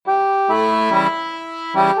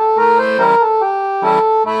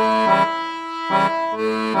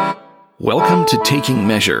Welcome to Taking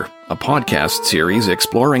Measure, a podcast series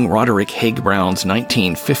exploring Roderick Haig Brown's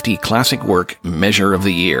 1950 classic work, Measure of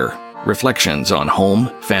the Year, reflections on home,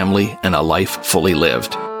 family, and a life fully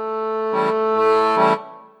lived.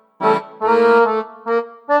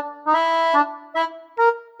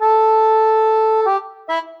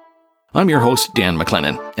 I'm your host, Dan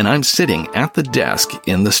McLennan, and I'm sitting at the desk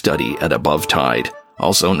in the study at Above Tide,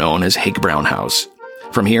 also known as Haig Brown House.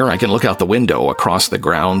 From here, I can look out the window across the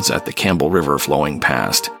grounds at the Campbell River flowing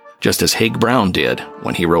past, just as Haig Brown did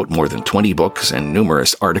when he wrote more than 20 books and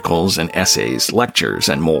numerous articles and essays, lectures,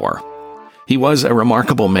 and more. He was a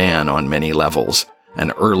remarkable man on many levels,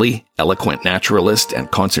 an early, eloquent naturalist and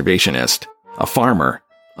conservationist, a farmer,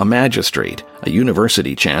 a magistrate, a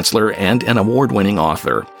university chancellor, and an award-winning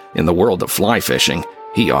author. In the world of fly fishing,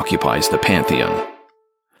 he occupies the pantheon.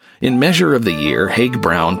 In Measure of the Year, Haig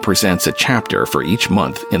Brown presents a chapter for each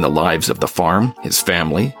month in the lives of the farm, his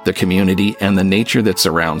family, the community, and the nature that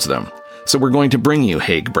surrounds them. So we're going to bring you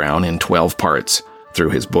Haig Brown in 12 parts,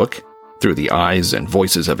 through his book, through the eyes and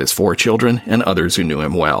voices of his 4 children and others who knew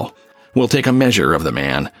him well. We'll take a measure of the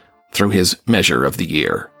man through his Measure of the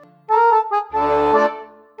Year.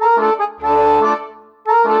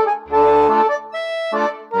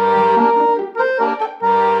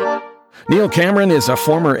 Neil Cameron is a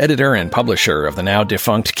former editor and publisher of the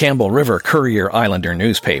now-defunct Campbell River Courier-Islander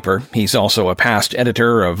newspaper. He's also a past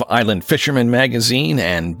editor of Island Fisherman magazine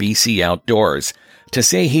and BC Outdoors. To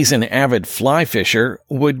say he's an avid fly fisher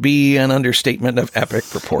would be an understatement of epic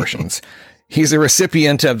proportions. He's a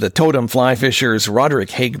recipient of the Totem Fly Fishers Roderick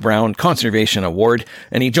Haig Brown Conservation Award,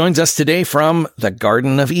 and he joins us today from the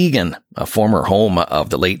Garden of Egan, a former home of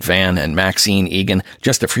the late Van and Maxine Egan,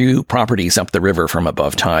 just a few properties up the river from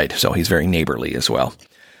Above Tide, so he's very neighborly as well.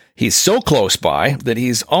 He's so close by that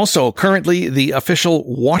he's also currently the official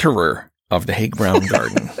waterer of the Haig Brown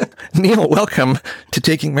Garden. Neil, welcome to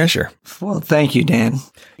Taking Measure. Well, thank you, Dan.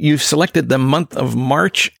 You've selected the month of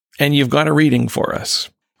March, and you've got a reading for us.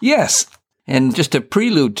 Yes. And just a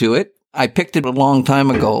prelude to it, I picked it a long time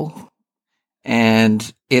ago,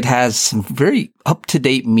 and it has some very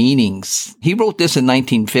up-to-date meanings. He wrote this in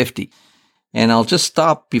 1950, and I'll just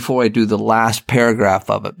stop before I do the last paragraph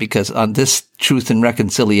of it, because on this Truth and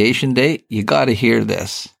Reconciliation Day, you got to hear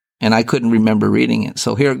this. And I couldn't remember reading it,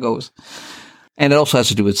 so here it goes. And it also has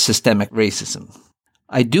to do with systemic racism.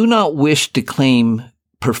 I do not wish to claim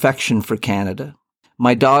perfection for Canada.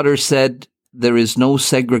 My daughter said, there is no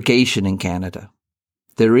segregation in Canada.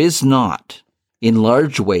 There is not. In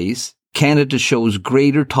large ways, Canada shows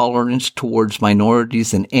greater tolerance towards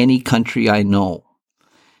minorities than any country I know.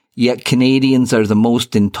 Yet Canadians are the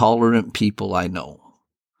most intolerant people I know.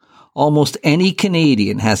 Almost any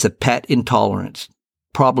Canadian has a pet intolerance,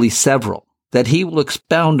 probably several, that he will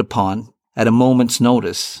expound upon at a moment's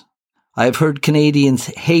notice. I have heard Canadians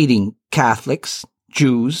hating Catholics,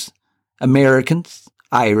 Jews, Americans,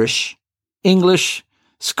 Irish, English,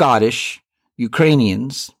 Scottish,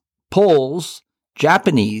 Ukrainians, Poles,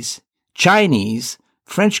 Japanese, Chinese,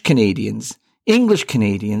 French Canadians, English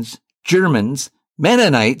Canadians, Germans,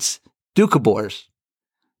 Mennonites, Doukhobors.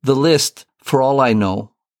 The list, for all I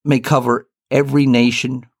know, may cover every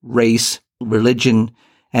nation, race, religion,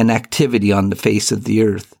 and activity on the face of the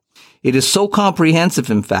earth. It is so comprehensive,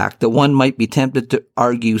 in fact, that one might be tempted to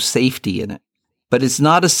argue safety in it. But it's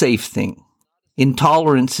not a safe thing.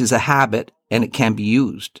 Intolerance is a habit, and it can be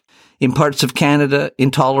used. In parts of Canada,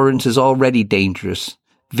 intolerance is already dangerous.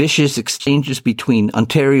 Vicious exchanges between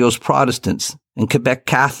Ontario's Protestants and Quebec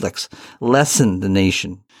Catholics lessen the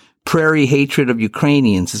nation. Prairie hatred of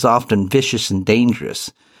Ukrainians is often vicious and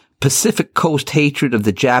dangerous. Pacific Coast hatred of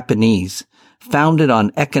the Japanese, founded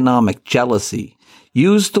on economic jealousy,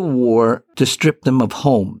 used the war to strip them of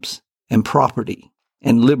homes and property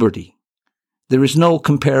and liberty. There is no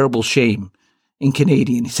comparable shame in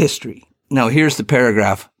Canadian history. Now, here's the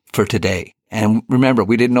paragraph for today. And remember,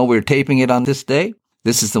 we didn't know we were taping it on this day.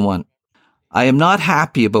 This is the one. I am not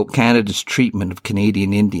happy about Canada's treatment of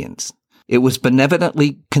Canadian Indians. It was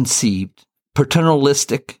benevolently conceived,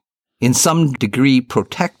 paternalistic, in some degree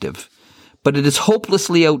protective, but it is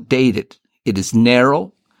hopelessly outdated. It is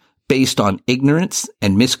narrow, based on ignorance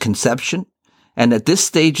and misconception, and at this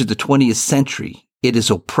stage of the 20th century, it is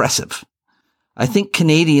oppressive. I think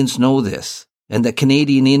Canadians know this, and that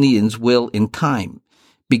Canadian Indians will, in time,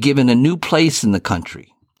 be given a new place in the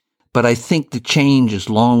country. But I think the change is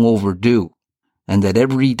long overdue, and that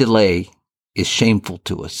every delay is shameful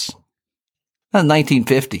to us.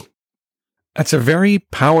 1950. That's a very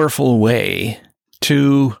powerful way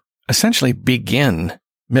to essentially begin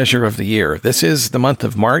Measure of the Year. This is the month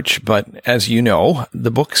of March, but as you know, the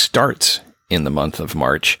book starts in the month of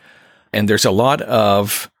March. And there's a lot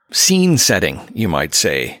of scene setting, you might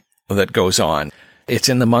say, that goes on. It's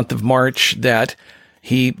in the month of March that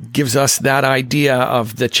he gives us that idea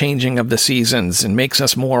of the changing of the seasons and makes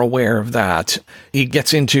us more aware of that. He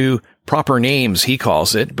gets into proper names, he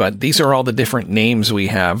calls it, but these are all the different names we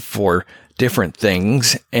have for different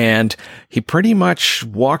things. And he pretty much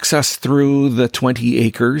walks us through the 20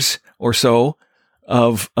 acres or so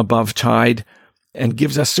of Above Tide and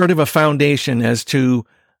gives us sort of a foundation as to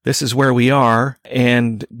this is where we are,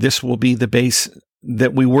 and this will be the base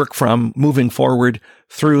that we work from moving forward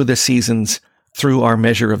through the seasons, through our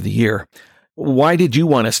measure of the year. Why did you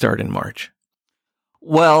want to start in March?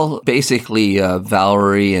 Well, basically,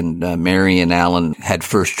 Valerie and Mary and Alan had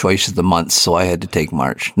first choice of the month, so I had to take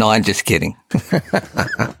March. No, I'm just kidding.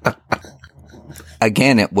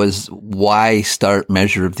 Again, it was why start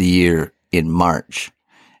measure of the year in March?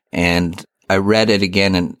 And I read it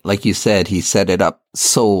again, and like you said, he set it up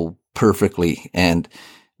so perfectly. And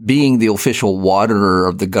being the official waterer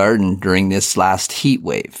of the garden during this last heat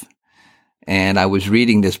wave, and I was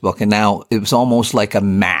reading this book, and now it was almost like a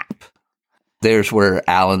map. There's where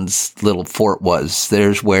Alan's little fort was.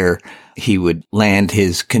 There's where he would land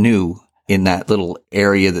his canoe in that little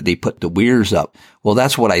area that they put the weirs up. Well,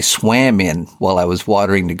 that's what I swam in while I was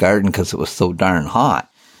watering the garden because it was so darn hot.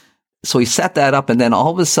 So he set that up, and then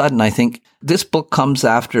all of a sudden, I think this book comes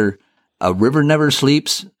after A River Never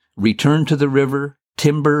Sleeps, Return to the River,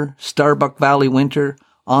 Timber, Starbuck Valley Winter,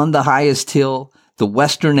 On the Highest Hill, The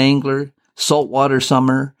Western Angler, Saltwater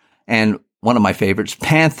Summer, and one of my favorites,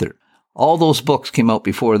 Panther. All those books came out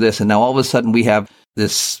before this, and now all of a sudden we have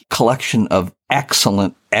this collection of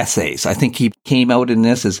excellent essays. I think he came out in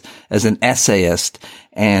this as an essayist,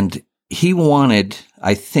 and he wanted,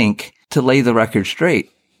 I think, to lay the record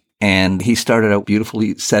straight. And he started out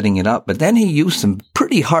beautifully setting it up, but then he used some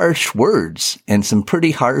pretty harsh words and some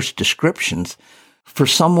pretty harsh descriptions for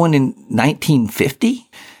someone in 1950.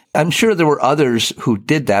 I'm sure there were others who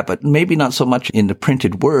did that, but maybe not so much in the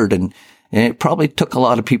printed word. And it probably took a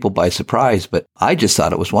lot of people by surprise, but I just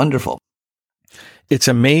thought it was wonderful. It's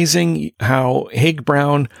amazing how Haig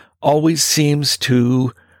Brown always seems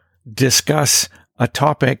to discuss a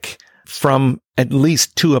topic from at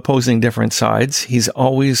least two opposing different sides. He's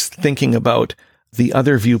always thinking about the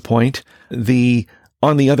other viewpoint, the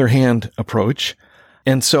on the other hand approach.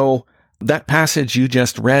 And so that passage you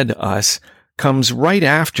just read us comes right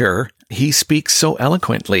after he speaks so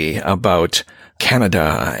eloquently about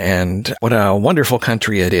Canada and what a wonderful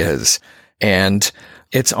country it is. And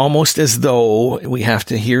it's almost as though we have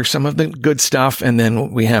to hear some of the good stuff and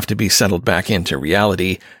then we have to be settled back into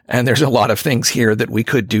reality. And there's a lot of things here that we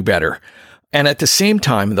could do better. And at the same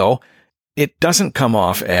time, though, it doesn't come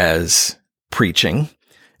off as preaching.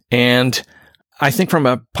 And I think from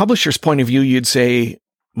a publisher's point of view, you'd say,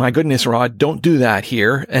 my goodness, Rod, don't do that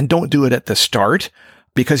here and don't do it at the start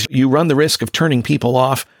because you run the risk of turning people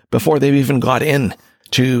off before they've even got in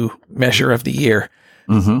to Measure of the Year.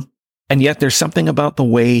 Mm-hmm. And yet there's something about the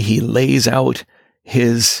way he lays out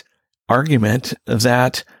his argument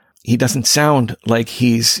that he doesn't sound like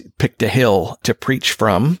he's picked a hill to preach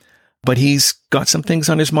from, but he's got some things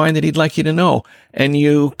on his mind that he'd like you to know. And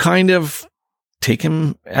you kind of take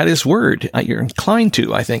him at his word. You're inclined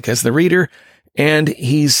to, I think, as the reader. And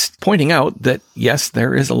he's pointing out that, yes,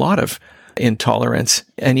 there is a lot of intolerance.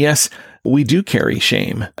 And yes, we do carry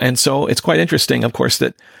shame. And so it's quite interesting, of course,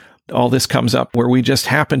 that all this comes up where we just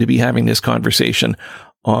happen to be having this conversation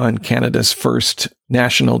on Canada's first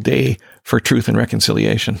National Day for Truth and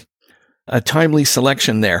Reconciliation. A timely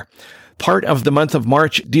selection there. Part of the month of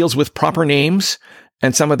March deals with proper names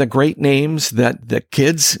and some of the great names that the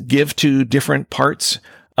kids give to different parts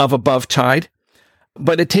of Above Tide.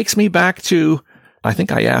 But it takes me back to, I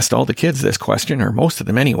think I asked all the kids this question, or most of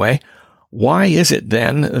them anyway. Why is it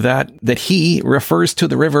then that he refers to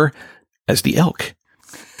the river as the Elk?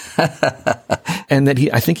 And that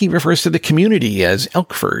I think he refers to the community as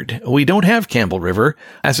Elkford. We don't have Campbell River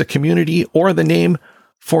as a community or the name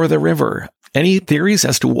for the river. Any theories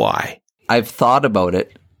as to why? I've thought about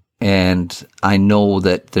it, and I know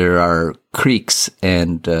that there are creeks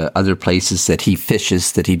and other places that he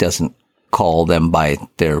fishes that he doesn't call them by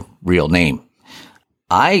their real name.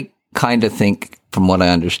 I kind of think, from what I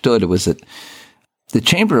understood, it was that the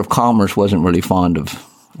Chamber of Commerce wasn't really fond of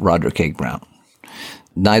Roderick Haig Brown.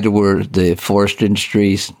 Neither were the forest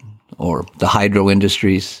industries or the hydro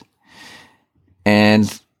industries.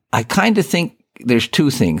 And I kind of think there's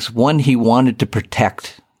two things. One, he wanted to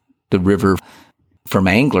protect the river. from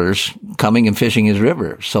anglers coming and fishing his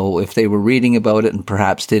river. So if they were reading about it and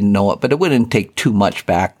perhaps didn't know it, but it wouldn't take too much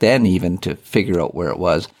back then even to figure out where it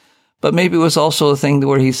was. But maybe it was also a thing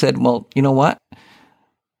where he said, well, you know what?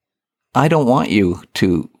 I don't want you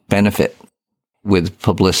to benefit with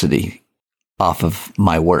publicity off of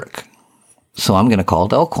my work. So I'm going to call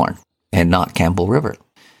it Elkhorn and not Campbell River.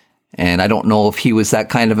 And I don't know if he was that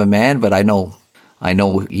kind of a man, but I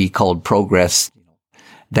know he called progress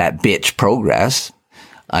that bitch progress.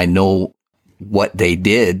 I know what they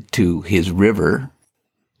did to his river,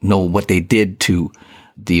 know what they did to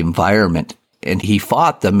the environment. And he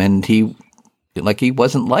fought them, and he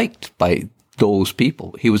wasn't liked by those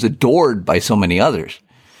people. He was adored by so many others.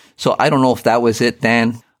 So I don't know if that was it,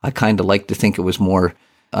 Dan. I kind of like to think it was more,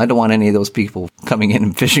 I don't want any of those people coming in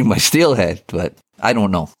and fishing my steelhead, but I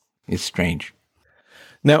don't know. It's strange.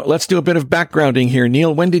 Now, let's do a bit of backgrounding here.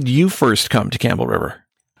 Neil, when did you first come to Campbell River?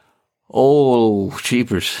 Oh,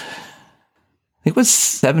 jeepers. I think it was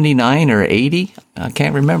 79 or 80. I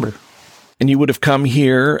can't remember. And you would have come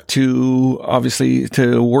here to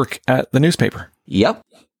work at the newspaper. Yep.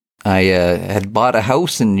 I had bought a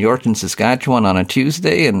house in Yorkton, Saskatchewan on a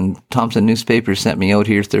Tuesday, and Thompson Newspaper sent me out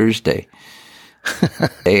here Thursday.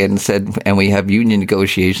 And said, and we have union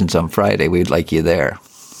negotiations on Friday. We'd like you there.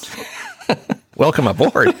 Welcome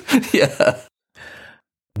aboard. Yeah.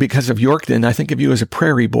 Because of Yorkton, I think of you as a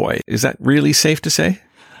prairie boy. Is that really safe to say?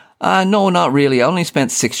 No, not really. I only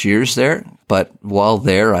spent 6 years there, but while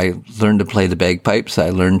there, I learned to play the bagpipes.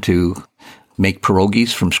 I learned to make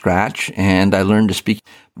pierogies from scratch, and I learned to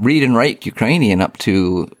read and write Ukrainian up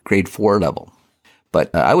to grade 4 level.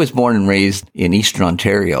 But I was born and raised in Eastern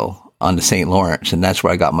Ontario on the St. Lawrence, and that's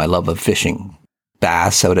where I got my love of fishing.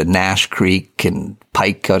 Bass out of Nash Creek and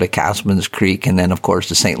pike out of Castleman's Creek, and then, of course,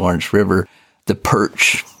 the St. Lawrence River, the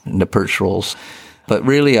perch and the perch rolls. But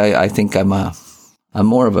really, I think I'm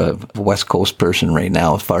more of a West Coast person right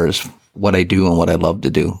now as far as what I do and what I love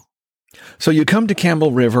to do. So you come to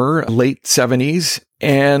Campbell River late 70s,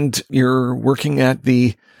 and you're working at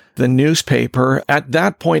the newspaper. At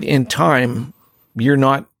that point in time, you're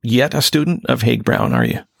not yet a student of Haig Brown, are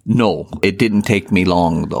you? No, it didn't take me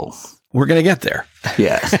long, though. We're going to get there.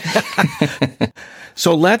 Yes.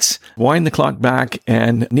 So let's wind the clock back.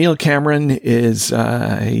 And Neil Cameron is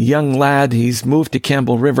a young lad. He's moved to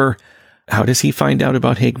Campbell River. How does he find out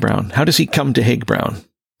about Haig Brown? How does he come to Haig Brown?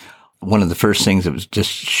 One of the first things that was just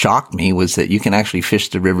shocked me was that you can actually fish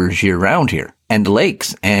the rivers year round here, and the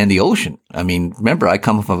lakes and the ocean. I mean, remember,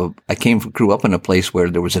 grew up in a place where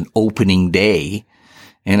there was an opening day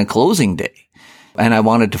and a closing day, and I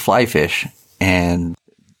wanted to fly fish. And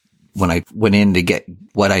when I went in to get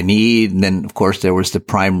what I need, and then of course there was the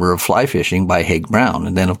primer of fly fishing by Haig Brown,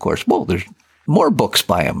 and then of course, there's more books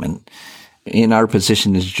by him. And in our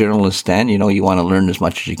position as journalists, Dan, you want to learn as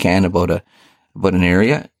much as you can about an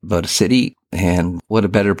area, about a city, and what a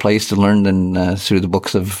better place to learn than through the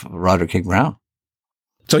books of Roderick Haig Brown.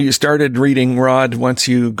 So you started reading Rod once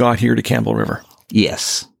you got here to Campbell River?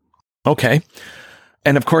 Yes. Okay.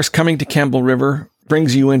 And of course, coming to Campbell River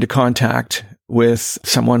brings you into contact with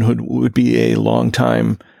someone who would be a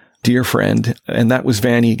longtime dear friend, and that was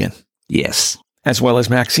Van Egan. Yes. As well as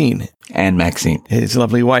Maxine. And Maxine. His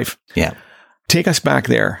lovely wife. Yeah. Take us back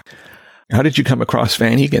there. How did you come across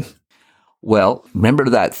Van Egan? Well, remember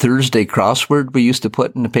that Thursday crossword we used to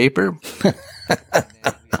put in the paper?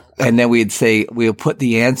 And then we'd say, we'll put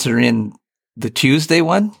the answer in the Tuesday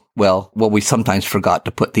one. Well, we sometimes forgot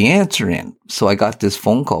to put the answer in. So I got this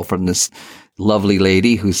phone call from this lovely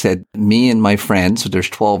lady who said, me and my friends, so there's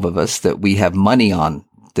 12 of us, that we have money on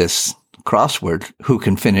this crossword. Who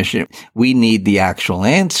can finish it? We need the actual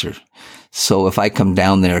answer. So if I come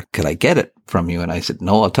down there, could I get it from you? And I said,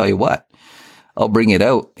 no, I'll tell you what, I'll bring it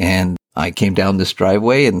out. And I came down this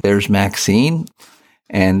driveway, and there's Maxine.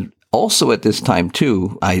 And also at this time,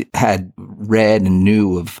 too, I had read and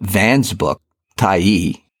knew of Van's book,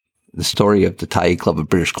 Tyee, the story of the Tyee Club of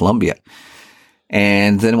British Columbia.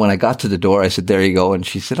 And then when I got to the door, I said, there you go. And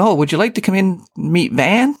she said, oh, would you like to come in and meet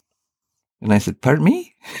Van? And I said, pardon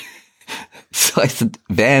me? So I said,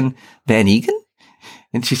 Van Egan?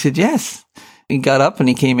 And she said, yes. He got up and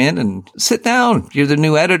he came in and sit down. You're the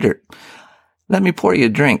new editor. Let me pour you a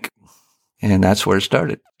drink. And that's where it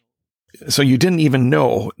started. So you didn't even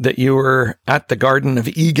know that you were at the Garden of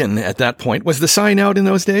Egan at that point. Was the sign out in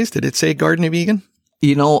those days? Did it say Garden of Egan?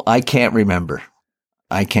 I can't remember.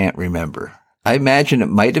 I imagine it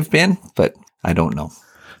might have been, but I don't know.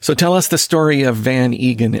 So tell us the story of Van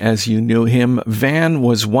Egan as you knew him. Van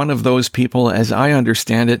was one of those people, as I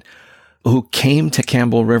understand it, who came to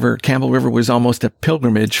Campbell River. Campbell River was almost a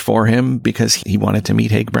pilgrimage for him because he wanted to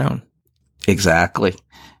meet Haig Brown. Exactly.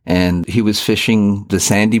 And he was fishing the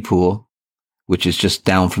Sandy Pool, which is just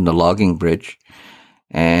down from the logging bridge.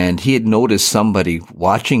 And he had noticed somebody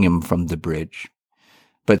watching him from the bridge.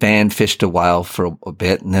 But Van fished a while for a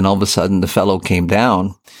bit, and then all of a sudden the fellow came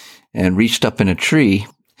down and reached up in a tree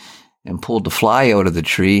and pulled the fly out of the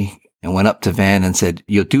tree and went up to Van and said,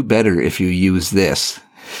 "You'll do better if you use this."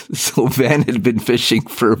 So Van had been fishing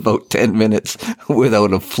for about 10 minutes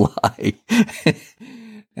without a fly.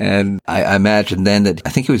 And I imagine then that I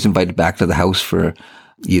think he was invited back to the house for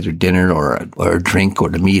either dinner or a drink or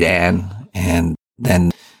to meet Anne. And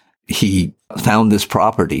then he found this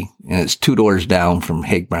property, and it's 2 doors down from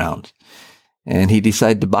Haig Brown's. And he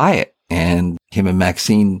decided to buy it. And him and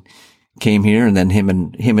Maxine came here, and then him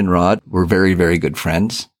and Rod were very, very good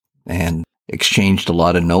friends and exchanged a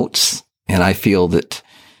lot of notes. And I feel that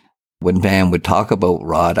when Van would talk about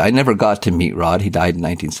Rod, I never got to meet Rod. He died in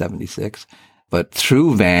 1976. But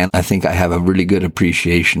through Van, I think I have a really good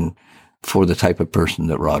appreciation for the type of person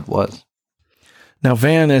that Rod was. Now,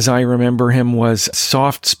 Van, as I remember him, was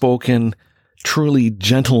soft-spoken, truly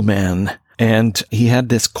gentleman, and he had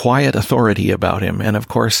this quiet authority about him. And of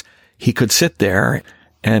course, he could sit there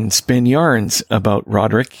and spin yarns about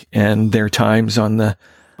Roderick and their times on the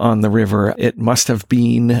river. It must have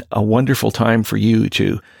been a wonderful time for you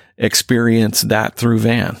to experience that through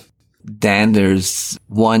Van. Dan, there's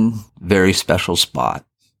one very special spot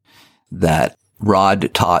that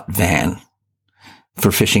Rod taught Van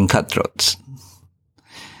for fishing cutthroats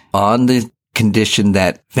on the condition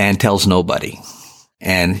that Van tells nobody.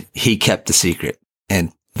 And he kept the secret.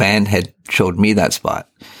 And Van had showed me that spot.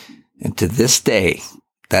 And to this day,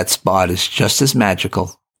 that spot is just as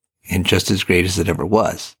magical and just as great as it ever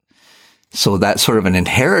was. So that's sort of an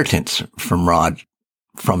inheritance from Rod,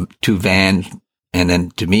 to Van, and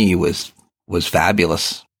then to me was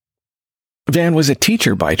fabulous. Van was a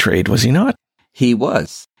teacher by trade, was he not? He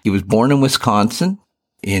was. He was born in Wisconsin,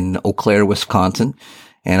 in Eau Claire, Wisconsin.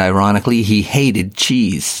 And ironically, he hated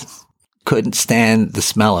cheese. Couldn't stand the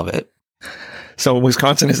smell of it. So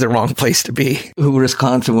Wisconsin is the wrong place to be.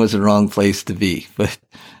 Wisconsin was the wrong place to be. But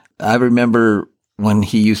I remember when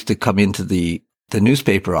he used to come into the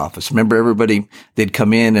newspaper office. Remember, everybody, they'd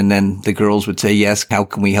come in and then the girls would say, "Yes, how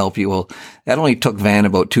can we help you?" Well, that only took Van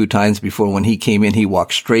about 2 times before when he came in, he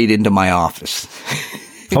walked straight into my office.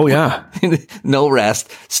 Oh, yeah. No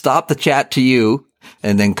rest. Stop the chat to you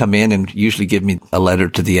and then come in and usually give me a letter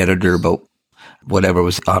to the editor about whatever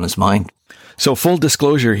was on his mind. So full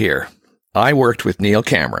disclosure here, I worked with Neil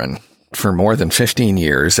Cameron for more than 15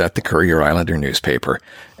 years at the Courier Islander newspaper.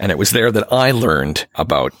 And it was there that I learned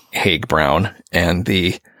about Haig Brown and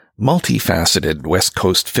the multifaceted West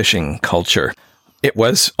Coast fishing culture. It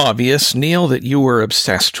was obvious, Neil, that you were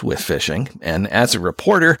obsessed with fishing. And as a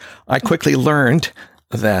reporter, I quickly learned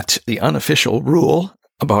that the unofficial rule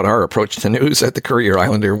about our approach to news at the Courier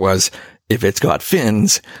Islander was, if it's got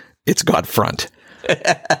fins, it's got front.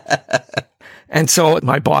 And so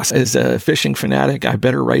my boss is a fishing fanatic. I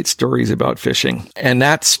better write stories about fishing. And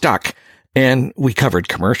that stuck. And we covered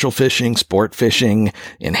commercial fishing, sport fishing,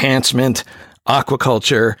 enhancement,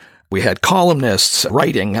 aquaculture. We had columnists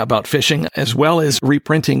writing about fishing as well as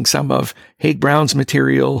reprinting some of Haig Brown's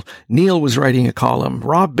material. Neil was writing a column.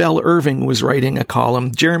 Rob Bell Irving was writing a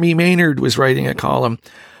column. Jeremy Maynard was writing a column.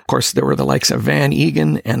 Of course, there were the likes of Van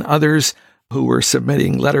Egan and others who were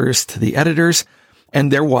submitting letters to the editors. And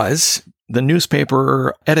there was the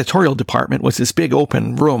newspaper editorial department was this big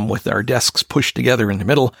open room with our desks pushed together in the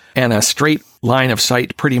middle and a straight line of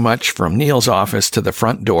sight pretty much from Neil's office to the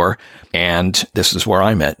front door. And this is where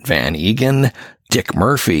I met Van Egan, Dick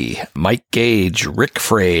Murphy, Mike Gage, Rick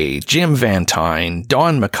Frey, Jim Van Tyne,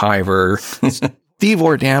 Don McIver, Steve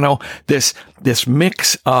Ordano, this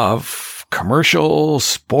mix of commercial,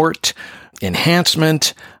 sport,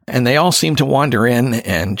 enhancement, and they all seem to wander in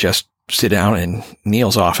and just sit down in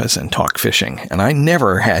Neil's office and talk fishing. And I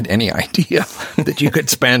never had any idea that you could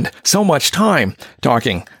spend so much time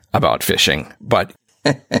talking about fishing. But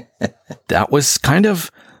that was kind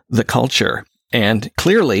of the culture. And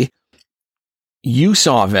clearly, you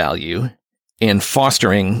saw value in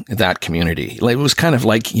fostering that community. It was kind of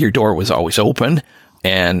like your door was always open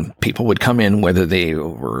and people would come in whether they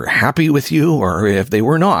were happy with you or if they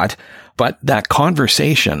were not. But that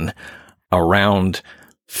conversation around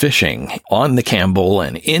fishing on the Campbell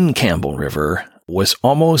and in Campbell River was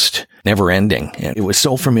almost never ending. It was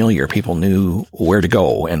so familiar. People knew where to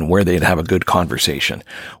go and where they'd have a good conversation.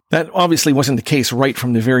 That obviously wasn't the case right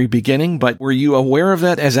from the very beginning, but were you aware of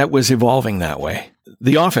that as that was evolving that way?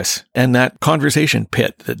 The office and that conversation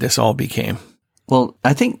pit that this all became. Well,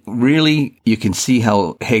 I think really you can see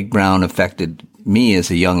how Haig Brown affected me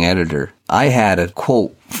as a young editor, I had a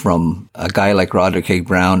quote from a guy like Roderick Haig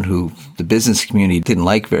Brown, who the business community didn't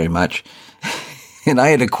like very much. And I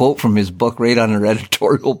had a quote from his book right on our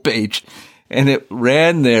editorial page. And it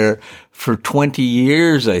ran there for 20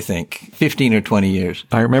 years, I think, 15 or 20 years.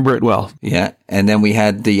 I remember it well. Yeah. And then we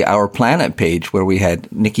had the Our Planet page where we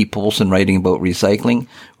had Nikki Polson writing about recycling,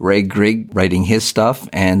 Ray Grigg writing his stuff,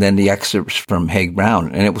 and then the excerpts from Haig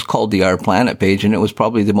Brown. And it was called the Our Planet page, and it was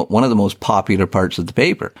probably one of the most popular parts of the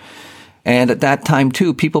paper. And at that time,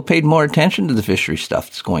 too, people paid more attention to the fishery stuff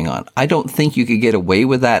that's going on. I don't think you could get away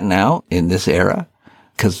with that now in this era,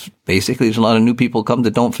 because basically there's a lot of new people come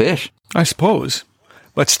that don't fish. I suppose,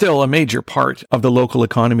 but still a major part of the local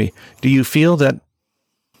economy. Do you feel that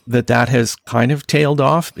has kind of tailed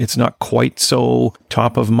off? It's not quite so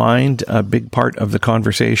top of mind, a big part of the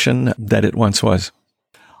conversation that it once was.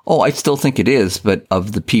 Oh, I still think it is, but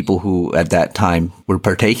of the people who at that time were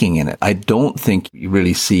partaking in it, I don't think you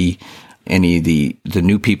really see any of the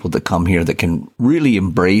new people that come here that can really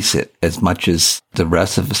embrace it as much as the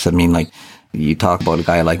rest of us. I mean, like, you talk about a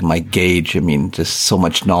guy like Mike Gage. I mean, just so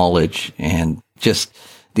much knowledge and just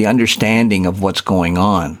the understanding of what's going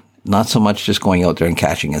on. Not so much just going out there and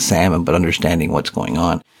catching a salmon, but understanding what's going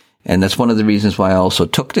on. And that's one of the reasons why I also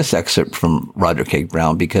took this excerpt from Roderick Haig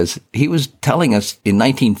Brown, because he was telling us in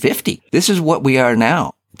 1950, this is what we are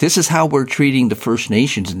now. This is how we're treating the First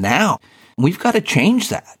Nations now. We've got to change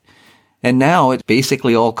that. And now it's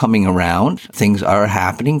basically all coming around. Things are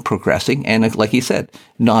happening, progressing, and like he said,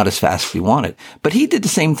 not as fast as we wanted. But he did the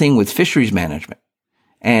same thing with fisheries management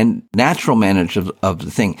and natural management of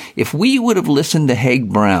the thing. If we would have listened to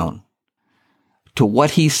Haig Brown, to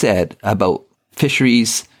what he said about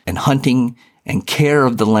fisheries and hunting and care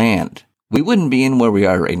of the land, we wouldn't be in where we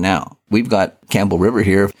are right now. We've got Campbell River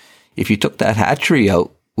here. If you took that hatchery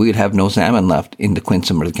out, we would have no salmon left in the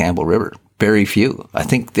Quinsam or the Campbell River. Very few. I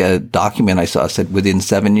think the document I saw said within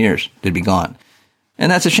 7 years they'd be gone.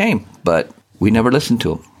 And that's a shame, but we never listened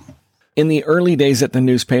to them. In the early days at the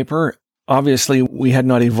newspaper, obviously we had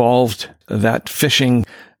not evolved that fishing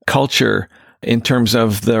culture in terms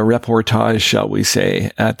of the reportage, shall we say,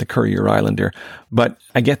 at the Courier Islander. But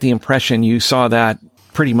I get the impression you saw that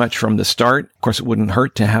pretty much from the start. Of course, it wouldn't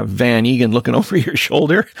hurt to have Van Egan looking over your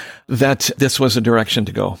shoulder, that this was a direction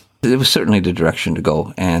to go. It was certainly the direction to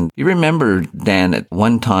go. And you remember, Dan, at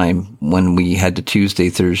one time when we had the Tuesday,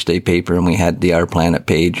 Thursday paper and we had the Our Planet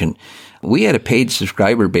page, and we had a paid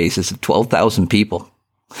subscriber basis of 12,000 people.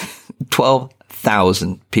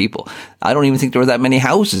 12,000 people. I don't even think there were that many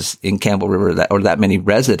houses in Campbell River or that many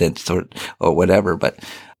residents or whatever, but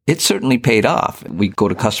it certainly paid off. We go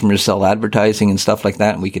to customers, sell advertising and stuff like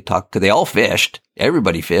that, and we could talk to, they all fished.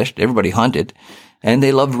 Everybody fished. Everybody hunted. And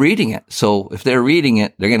they loved reading it. So if they're reading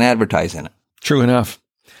it, they're going to advertise in it. True enough.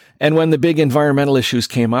 And when the big environmental issues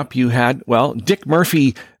came up, you had, well, Dick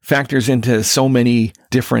Murphy factors into so many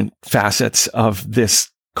different facets of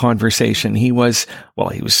this conversation. He was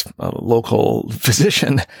a local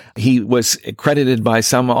physician. He was credited by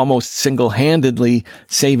some almost single-handedly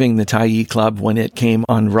saving the Tyee Club when it came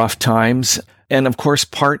on rough times. And of course,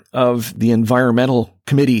 part of the environmental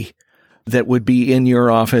committee that would be in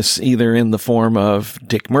your office, either in the form of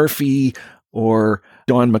Dick Murphy or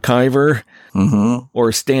Don McIver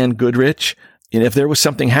or Stan Goodrich. And if there was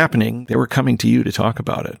something happening, they were coming to you to talk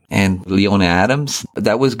about it. And Leona Adams,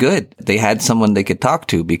 that was good. They had someone they could talk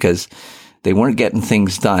to because they weren't getting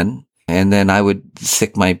things done. And then I would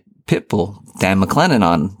stick my pit bull, Dan McLennan,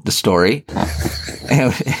 on the story.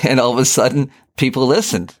 and all of a sudden, people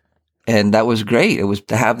listened. And that was great. It was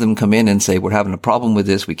to have them come in and say, we're having a problem with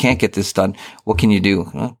this. We can't get this done. What can you do?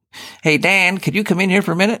 Well, hey, Dan, could you come in here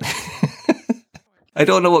for a minute? I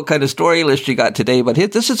don't know what kind of story list you got today, but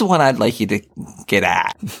this is the one I'd like you to get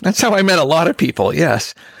at. That's how I met a lot of people,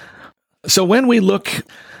 yes. So when we look,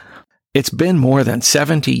 it's been more than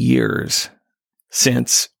 70 years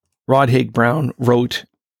since Rod Haig Brown wrote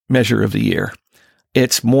Measure of the Year.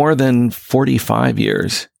 It's more than 45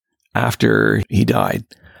 years after he died.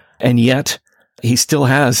 And yet he still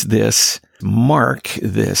has this mark,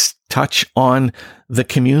 this touch on the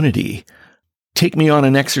community. Take me on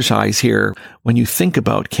an exercise here. When you think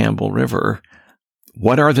about Campbell River,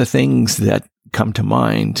 what are the things that come to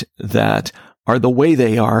mind that are the way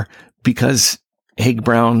they are because Haig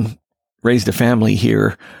Brown raised a family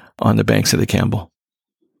here on the banks of the Campbell?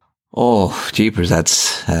 Oh, jeepers,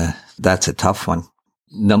 that's a tough one.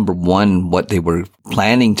 Number one, what they were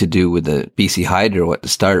planning to do with the BC Hydro at the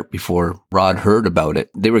start before Rod heard about it,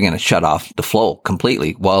 they were going to shut off the flow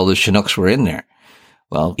completely while the Chinooks were in there.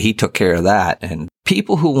 Well, he took care of that. And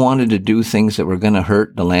people who wanted to do things that were going to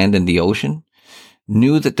hurt the land and the ocean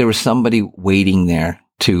knew that there was somebody waiting there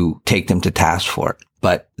to take them to task for it.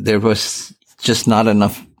 But there was just not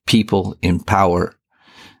enough people in power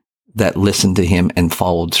that listened to him and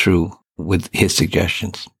followed through with his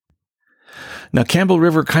suggestions. Now, Campbell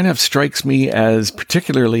River kind of strikes me as,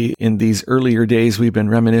 particularly in these earlier days we've been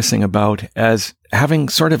reminiscing about, as having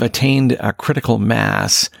sort of attained a critical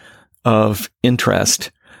mass of interest,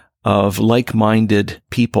 of like-minded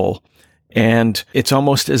people. And it's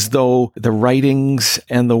almost as though the writings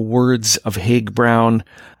and the words of Haig Brown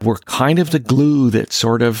were kind of the glue that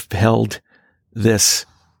sort of held this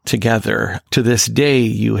together. To this day,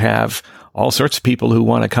 you have all sorts of people who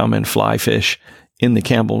want to come and fly fish in the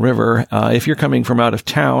Campbell River. If you're coming from out of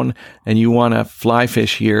town and you want to fly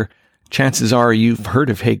fish here, chances are you've heard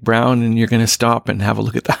of Haig Brown and you're going to stop and have a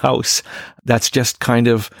look at the house. That's just kind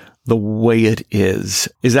of the way it is.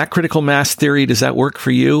 Is that critical mass theory? Does that work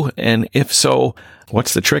for you? And if so,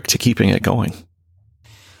 what's the trick to keeping it going?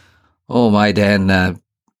 Oh my, Dan,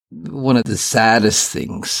 one of the saddest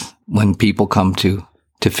things when people come to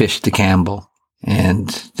fish the Campbell and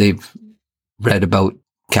they've read about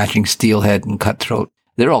catching steelhead and cutthroat,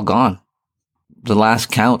 they're all gone. The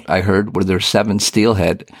last count I heard were there's 7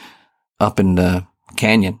 steelhead up in the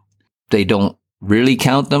canyon. They don't really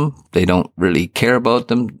count them. They don't really care about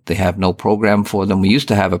them. They have no program for them. We used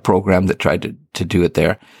to have a program that tried to do it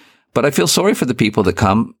there. But I feel sorry for the people that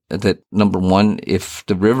come, that number one, if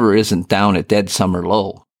the river isn't down at dead summer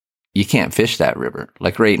low, you can't fish that river.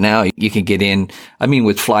 Like right now, you can get in,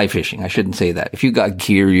 with fly fishing. I shouldn't say that. If you got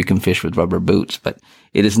gear, you can fish with rubber boots, but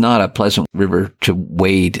it is not a pleasant river to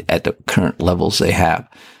wade at the current levels they have.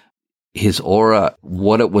 His aura,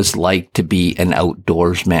 what it was like to be an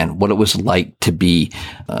outdoorsman, what it was like to be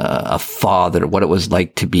a father, what it was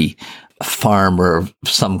like to be a farmer of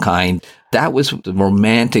some kind. That was the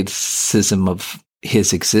romanticism of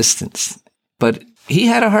his existence. But he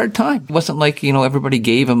had a hard time. It wasn't like, everybody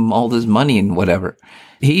gave him all this money and whatever.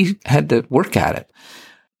 He had to work at it.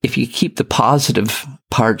 If you keep the positive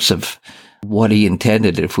parts of what he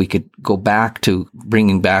intended, if we could go back to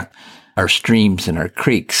bringing back our streams and our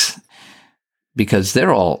creeks, because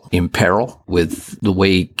they're all in peril with the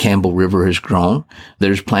way Campbell River has grown.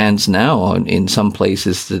 There's plans now in some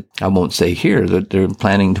places that I won't say here, that they're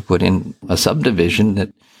planning to put in a subdivision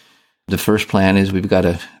that the first plan is we've got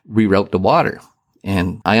to reroute the water.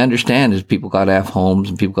 And I understand is people got to have homes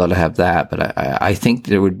and people got to have that, but I think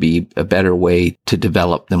there would be a better way to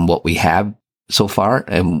develop than what we have so far.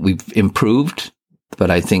 And we've improved,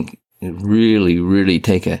 but I think really, really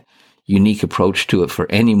take a unique approach to it for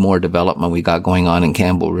any more development we got going on in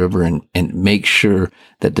Campbell River and make sure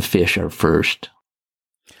that the fish are first.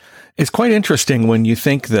 It's quite interesting when you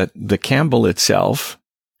think that the Campbell itself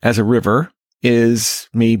as a river is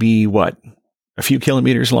maybe a few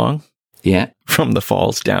kilometers long? Yeah. From the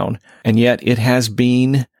falls down. And yet it has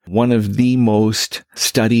been one of the most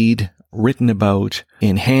studied, written about,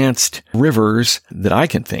 enhanced rivers that I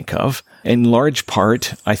can think of. In large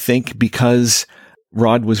part, I think because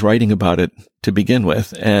Rod was writing about it to begin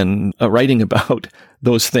with and writing about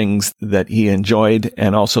those things that he enjoyed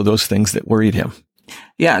and also those things that worried him.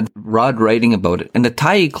 Yeah, Rod writing about it. And the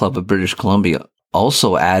Tyee Club of British Columbia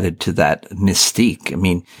also added to that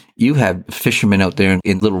mystique. You have fishermen out there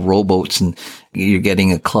in little rowboats and you're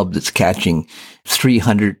getting a club that's catching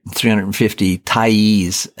 300, 350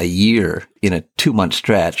 Tyees a year in a 2-month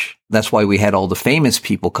stretch. That's why we had all the famous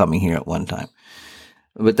people coming here at one time.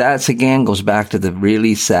 But that's again goes back to the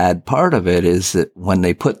really sad part of it is that when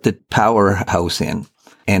they put the powerhouse in,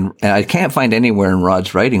 and I can't find anywhere in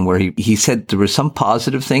Rod's writing where he said there were some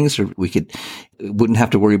positive things or wouldn't have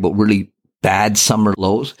to worry about really bad summer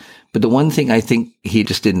lows. But the one thing I think he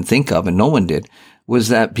just didn't think of, and no one did, was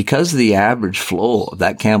that because of the average flow of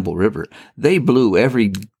that Campbell River, they blew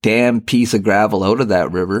every damn piece of gravel out of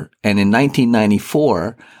that river. And in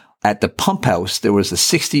 1994, at the pump house, there was a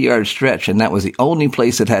 60-yard stretch, and that was the only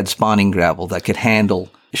place that had spawning gravel that could handle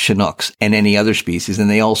Chinooks and any other species, and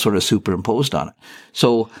they all sort of superimposed on it.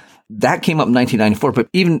 So that came up in 1994. But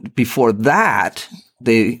even before that,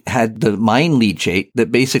 they had the mine leachate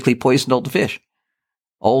that basically poisoned all the fish.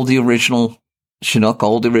 All the original Chinook,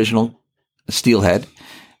 all the original steelhead.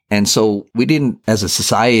 And so we didn't, as a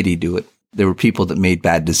society, do it. There were people that made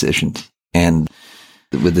bad decisions. And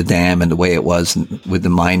with the dam and the way it was, and with the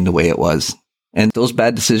mine the way it was. And those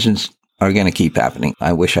bad decisions are going to keep happening.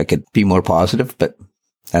 I wish I could be more positive, but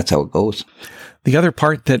that's how it goes. The other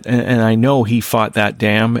part that, and I know he fought that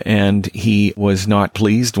dam and he was not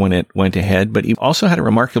pleased when it went ahead, but he also had a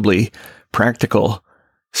remarkably practical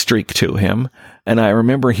streak to him. And I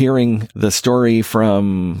remember hearing the story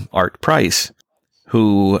from Art Price,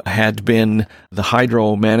 who had been the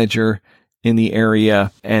hydro manager in the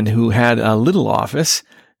area and who had a little office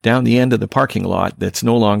down the end of the parking lot that's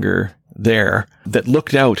no longer there, that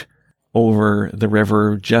looked out over the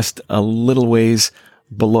river just a little ways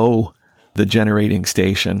below the generating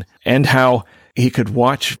station, and how he could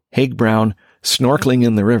watch Haig Brown snorkeling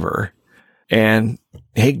in the river, and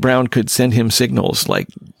Haig Brown could send him signals like,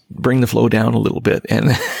 bring the flow down a little bit.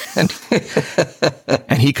 And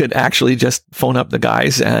he could actually just phone up the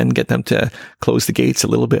guys and get them to close the gates a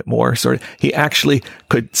little bit more. So he actually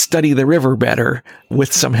could study the river better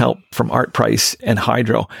with some help from Art Price and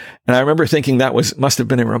Hydro. And I remember thinking that must have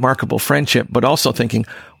been a remarkable friendship, but also thinking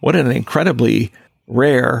what an incredibly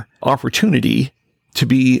rare opportunity to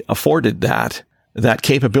be afforded that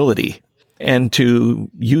capability and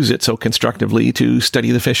to use it so constructively to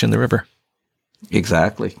study the fish in the river.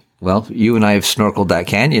 Exactly. Well, you and I have snorkeled that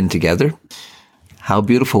canyon together. How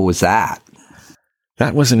beautiful was that?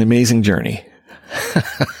 That was an amazing journey.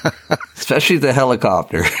 Especially the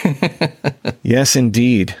helicopter. Yes,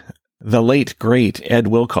 indeed. The late, great Ed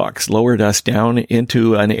Wilcox lowered us down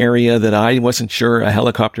into an area that I wasn't sure a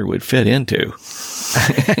helicopter would fit into.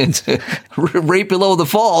 Right below the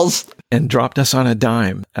falls. And dropped us on a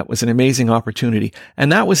dime. That was an amazing opportunity.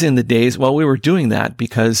 And that was in the days, well, we were doing that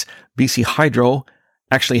because BC Hydro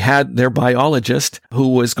actually had their biologist who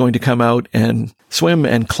was going to come out and swim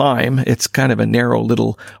and climb. It's kind of a narrow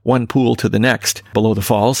little one pool to the next below the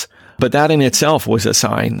falls. But that in itself was a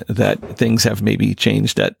sign that things have maybe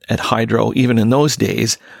changed at Hydro, even in those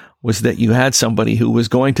days, was that you had somebody who was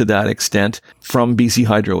going to that extent from BC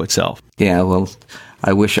Hydro itself. Yeah, well,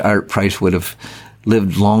 I wish Art Price would have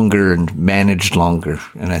lived longer and managed longer,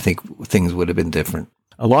 and I think things would have been different.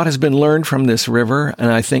 A lot has been learned from this river,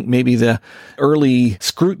 and I think maybe the early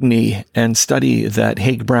scrutiny and study that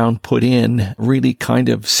Haig Brown put in really kind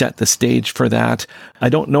of set the stage for that. I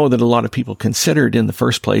don't know that a lot of people considered in the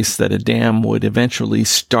first place that a dam would eventually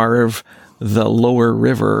starve the lower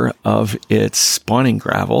river of its spawning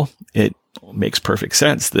gravel. It makes perfect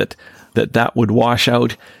sense that would wash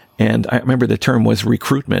out. And I remember the term was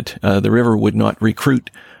recruitment. The river would not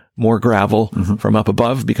recruit more gravel from up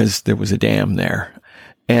above because there was a dam there.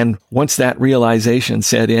 And once that realization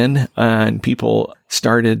set in and people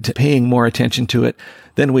started paying more attention to it,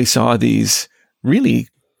 then we saw these really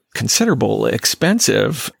considerable,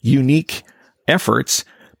 expensive, unique efforts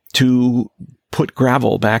to put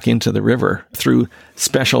gravel back into the river through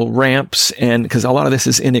special ramps. And because a lot of this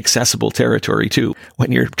is inaccessible territory too,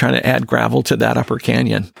 when you're trying to add gravel to that upper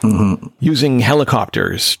canyon, using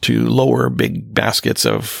helicopters to lower big baskets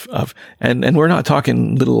and we're not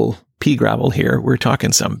talking little pea gravel here. We're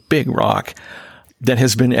talking some big rock that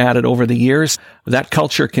has been added over the years. That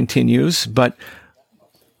culture continues, but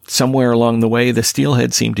somewhere along the way, the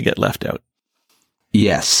steelhead seemed to get left out.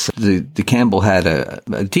 Yes, the Campbell had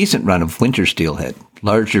a decent run of winter steelhead,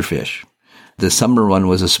 larger fish. The summer run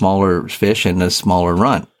was a smaller fish and a smaller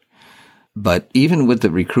run. But even with the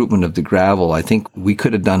recruitment of the gravel, I think we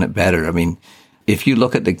could have done it better. I mean, if you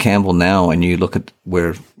look at the Campbell now and you look at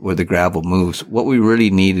where the gravel moves, what we really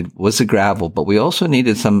needed was the gravel, but we also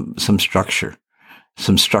needed some structure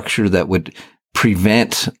that would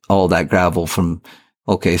prevent all that gravel from,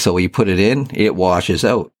 okay, so you put it in, it washes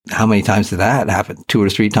out. How many times did that happen? 2 or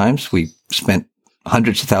 3 times. We spent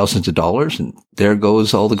hundreds of thousands of dollars and there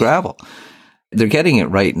goes all the gravel. They're getting it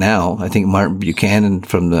right now. I think Martin Buchanan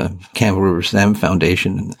from the Campbell River Stem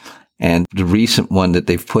Foundation and the recent one that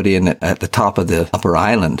they've put in at the top of the upper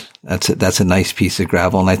island, that's a nice piece of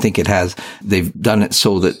gravel. And I think they've done it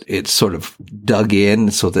so that it's sort of dug in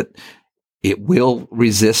so that it will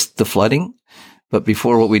resist the flooding. But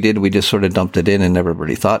before what we did, we just sort of dumped it in and never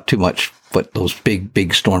really thought too much what those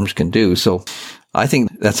big storms can do. So I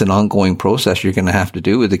think that's an ongoing process you're going to have to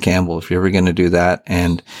do with the Campbell if you're ever going to do that.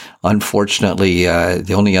 And unfortunately,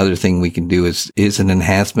 the only other thing we can do is an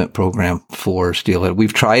enhancement program for steelhead.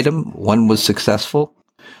 We've tried them. One was successful.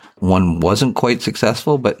 One wasn't quite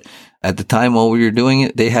successful, but at the time while we were doing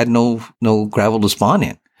it, they had no gravel to spawn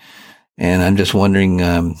in. And I'm just wondering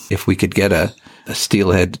if we could get a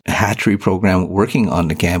steelhead hatchery program working on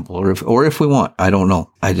the Campbell, or if we want. I don't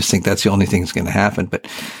know. I just think that's the only thing that's going to happen. But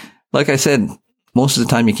like I said, most of the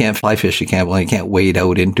time you can't fly fish the Campbell and you can't wade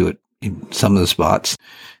out into it in some of the spots.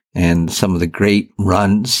 And some of the great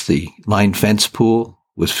runs, the line fence pool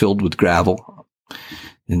was filled with gravel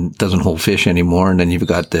and doesn't hold fish anymore. And then you've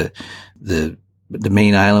got the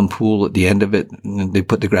main island pool at the end of it, and they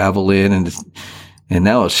put the gravel in, and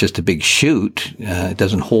now it's just a big chute. It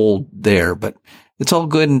doesn't hold there, but it's all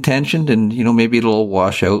good intentioned, and maybe it'll all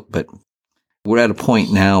wash out. But we're at a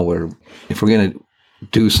point now where if we're going to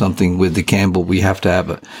do something with the Campbell, we have to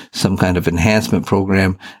have some kind of enhancement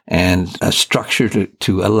program and a structure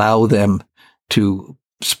to allow them to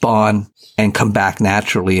spawn and come back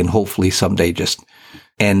naturally, and hopefully someday just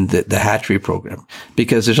end the hatchery program.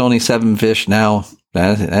 Because there's only 7 fish now.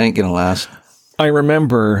 That ain't going to last. I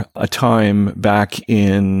remember a time back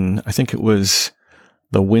in, I think it was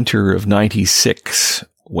the winter of 96,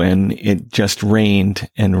 when it just rained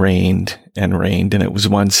and rained and rained, and it was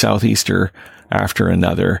one southeaster after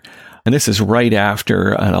another. And this is right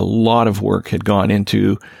after a lot of work had gone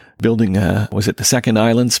into building was it the second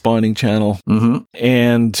island spawning channel? Mm-hmm.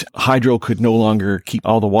 And hydro could no longer keep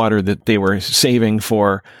all the water that they were saving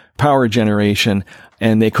for power generation,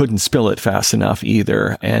 and they couldn't spill it fast enough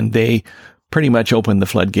either. And they pretty much opened the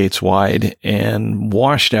floodgates wide and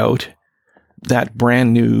washed out that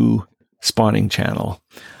brand new spawning channel.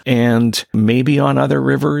 And maybe on other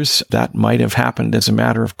rivers that might have happened as a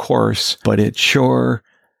matter of course, but it sure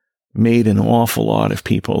made an awful lot of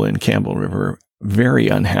people in Campbell River very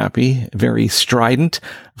unhappy, very strident.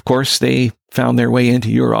 Of course, they found their way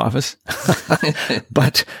into your office.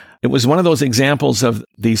 But it was one of those examples of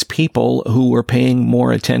these people who were paying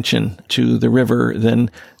more attention to the river than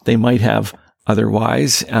they might have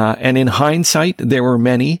otherwise. And in hindsight, there were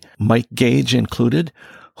many, Mike Gage included,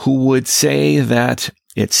 who would say that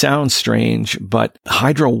it sounds strange, but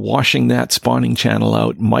hydro washing that spawning channel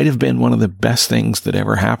out might have been one of the best things that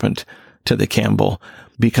ever happened to the Campbell,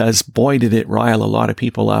 because boy, did it rile a lot of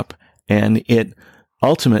people up. And it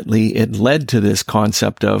led to this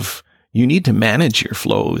concept of you need to manage your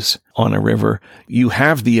flows on a river. You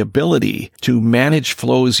have the ability to manage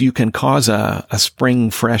flows. You can cause a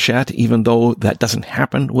spring freshet, even though that doesn't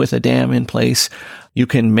happen with a dam in place. You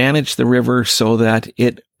can manage the river so that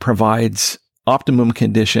it provides optimum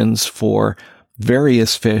conditions for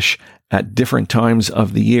various fish at different times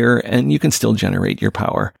of the year, and you can still generate your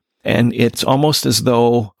power. And it's almost as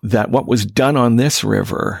though that what was done on this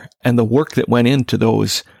river and the work that went into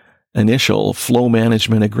those initial flow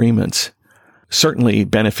management agreements certainly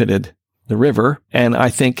benefited the river. And I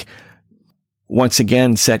think once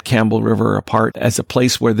again set Campbell River apart as a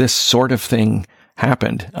place where this sort of thing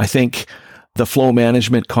happened. I think the flow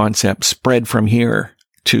management concept spread from here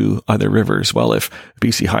to other rivers. Well, if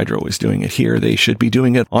BC Hydro is doing it here, they should be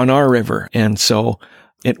doing it on our river. And so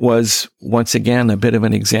it was once again a bit of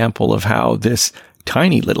an example of how this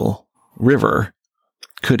tiny little river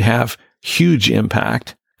could have huge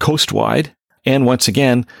impact coastwide. And once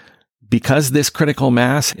again, because this critical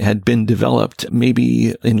mass had been developed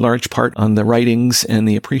maybe in large part on the writings and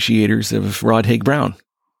the appreciators of Rod Haig-Brown.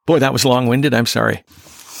 Boy, that was long-winded. I'm sorry.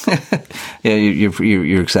 Yeah,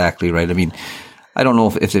 you're exactly right. I mean, I don't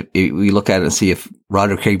know if we look at it and see if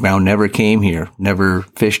Roderick Haig-Brown never came here, never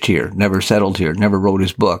fished here, never settled here, never wrote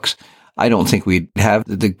his books, I don't think we'd have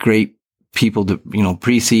the great people that,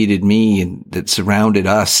 preceded me and that surrounded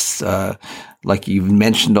us. Like you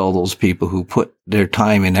mentioned, all those people who put their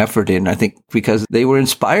time and effort in, I think because they were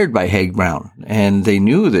inspired by Haig-Brown, and they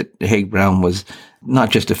knew that Haig-Brown was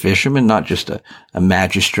not just a fisherman, not just a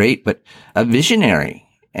magistrate, but a visionary.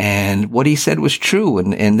 And what he said was true,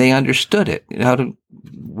 and they understood it, how to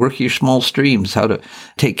work your small streams, how to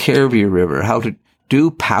take care of your river, how to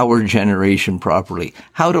do power generation properly,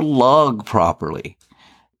 how to log properly.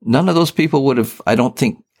 None of those people would have, I don't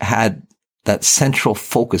think, had that central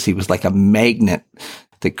focus. He was like a magnet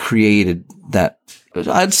that created that,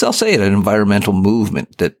 I'll say it, an environmental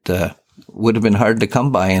movement that would have been hard to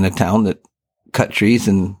come by in a town that cut trees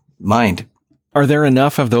and mined. Are there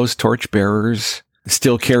enough of those torchbearers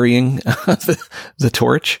still carrying the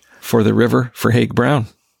torch for the river for Haig-Brown?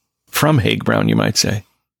 From Haig-Brown, you might say.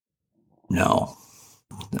 No.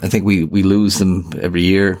 I think we lose them every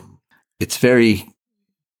year. It's very,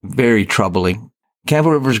 very troubling.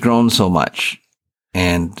 Campbell River's grown so much.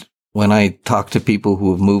 And when I talk to people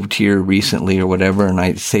who have moved here recently or whatever, and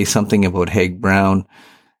I say something about Haig-Brown,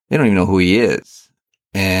 they don't even know who he is.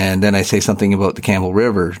 And then I say something about the Campbell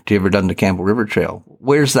River. Have you ever done the Campbell River Trail?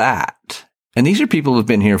 Where's that? And these are people who've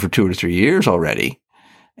been here for 2 or 3 years already.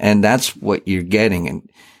 And that's what you're getting. And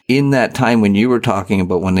in that time when you were talking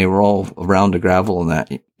about when they were all around the gravel and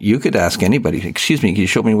that, you could ask anybody, excuse me, can you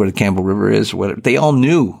show me where the Campbell River is? They all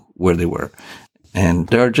knew where they were. And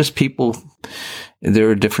there are just people,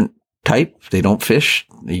 they're a different type. They don't fish.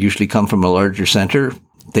 They usually come from a larger center.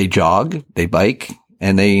 They jog, they bike,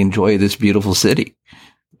 and they enjoy this beautiful city.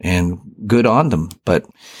 And good on them. But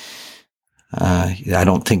I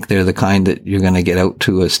don't think they're the kind that you're going to get out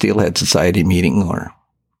to a Steelhead Society meeting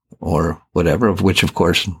or whatever, of which, of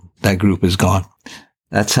course, that group is gone.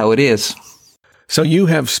 That's how it is. So you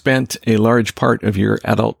have spent a large part of your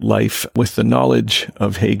adult life with the knowledge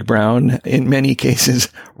of Haig Brown, in many cases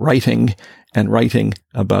writing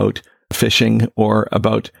about fishing or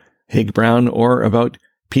about Haig Brown or about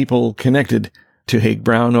people connected to Haig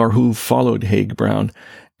Brown or who followed Haig Brown.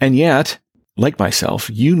 And yet, like myself,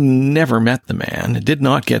 you never met the man, did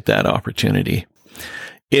not get that opportunity.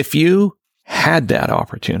 If you had that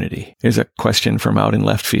opportunity, here's a question from out in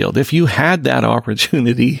left field. If you had that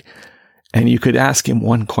opportunity and you could ask him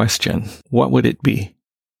one question, what would it be?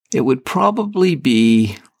 It would probably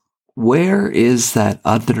be, where is that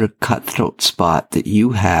other cutthroat spot that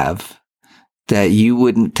you have that you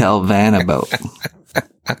wouldn't tell Van about?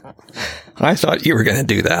 I thought you were going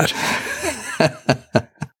to do that.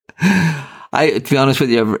 To be honest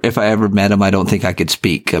with you, if I ever met him, I don't think I could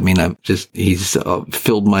speak. I mean, he's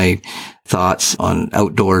filled my thoughts on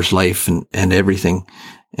outdoors life and everything.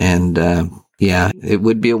 And, yeah, it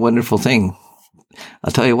would be a wonderful thing.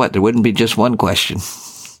 I'll tell you what, there wouldn't be just one question.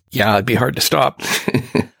 Yeah, it'd be hard to stop.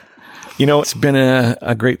 It's been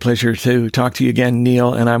a great pleasure to talk to you again,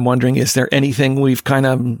 Neil. And I'm wondering, is there anything we've kind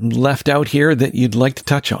of left out here that you'd like to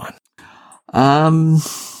touch on?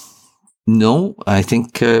 No, I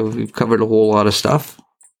think we've covered a whole lot of stuff.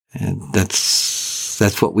 And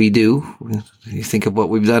that's what we do. You think of what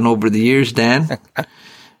we've done over the years, Dan.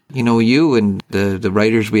 You and the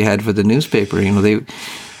writers we had for the newspaper,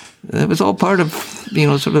 that was all part of,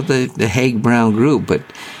 sort of the Haig Brown group. But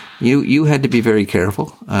you had to be very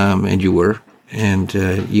careful, and you were. And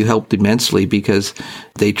you helped immensely because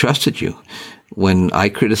they trusted you. When I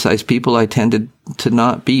criticized people, I tended to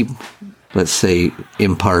not be, let's say,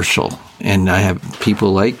 impartial. And I have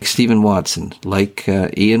people like Stephen Watson, like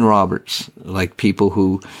Ian Roberts, like people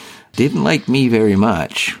who didn't like me very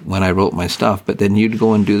much when I wrote my stuff, but then you'd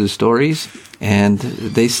go and do the stories, and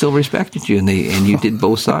they still respected you, and you did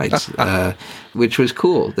both sides, which was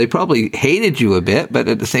cool. They probably hated you a bit, but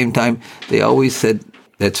at the same time, they always said,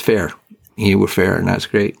 that's fair. You were fair, and that's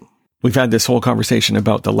great. We've had this whole conversation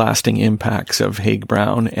about the lasting impacts of Haig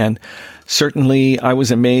Brown, and certainly I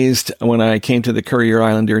was amazed when I came to the Courier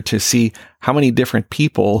Islander to see how many different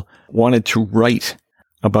people wanted to write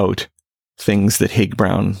about things that Haig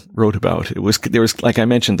Brown wrote about. There was, like I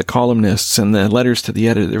mentioned, the columnists and the letters to the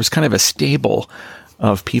editor. There was kind of a stable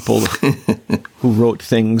of people who wrote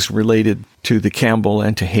things related to the Campbell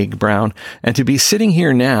and to Haig Brown. And to be sitting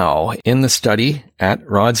here now in the study at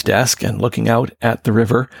Rod's desk and looking out at the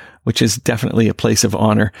river, which is definitely a place of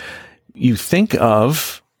honor, you think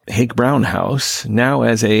of Haig Brown House now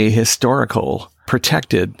as a historical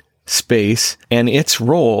protected space and its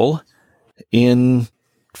role in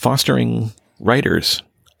fostering writers,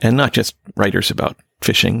 and not just writers about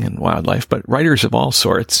fishing and wildlife, but writers of all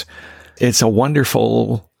sorts. It's a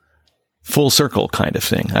wonderful full circle kind of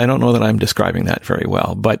thing. I don't know that I'm describing that very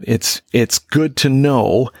well, but it's good to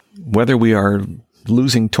know, whether we are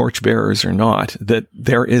losing torchbearers or not, that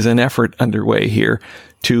there is an effort underway here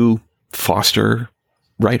to foster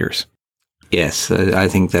writers. Yes, I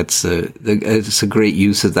think it's a great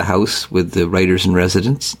use of the house with the writers in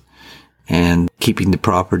residence and keeping the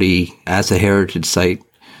property as a heritage site.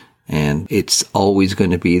 And it's always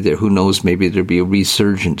going to be there. Who knows, maybe there'll be a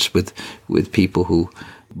resurgence with people who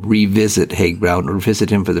revisit Haig Brown or visit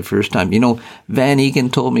him for the first time. Van Egan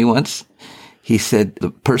told me once, he said,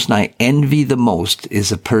 the person I envy the most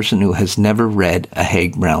is a person who has never read a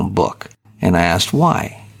Haig Brown book. And I asked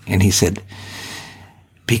why. And he said,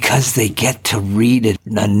 because they get to read it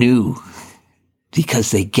anew.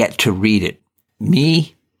 Because they get to read it.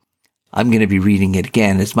 Me, I'm going to be reading it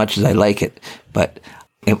again as much as I like it.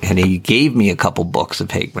 And he gave me a couple books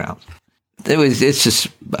of Haig Brown. It's just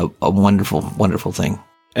a wonderful, wonderful thing.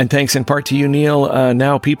 And thanks in part to you, Neil.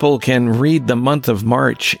 Now people can read the month of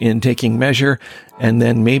March in Taking Measure, and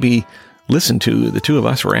then maybe listen to the two of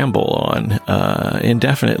us ramble on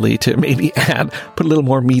indefinitely to maybe put a little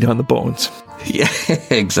more meat on the bones. Yeah,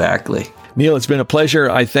 exactly. Neil, it's been a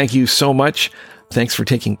pleasure. I thank you so much. Thanks for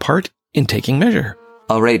taking part in Taking Measure.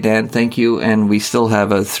 All right, Dan, thank you. And we still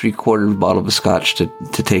have a 3/4 bottle of scotch to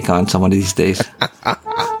take on some of these days.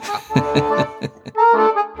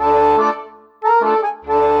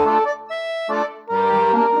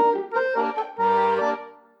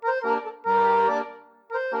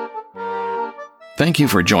 Thank you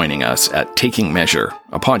for joining us at Taking Measure,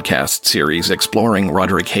 a podcast series exploring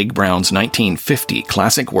Roderick Haig Brown's 1950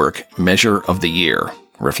 classic work, Measure of the Year,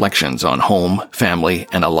 reflections on home, family,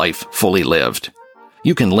 and a life fully lived.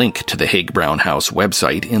 You can link to the Haig Brown House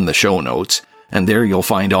website in the show notes, and there you'll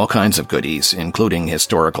find all kinds of goodies, including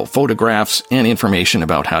historical photographs and information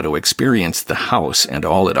about how to experience the house and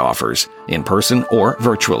all it offers, in person or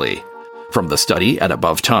virtually. From the study at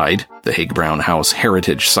Above Tide, the Haig Brown House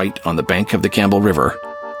heritage site on the bank of the Campbell River,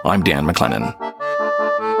 I'm Dan McLennan.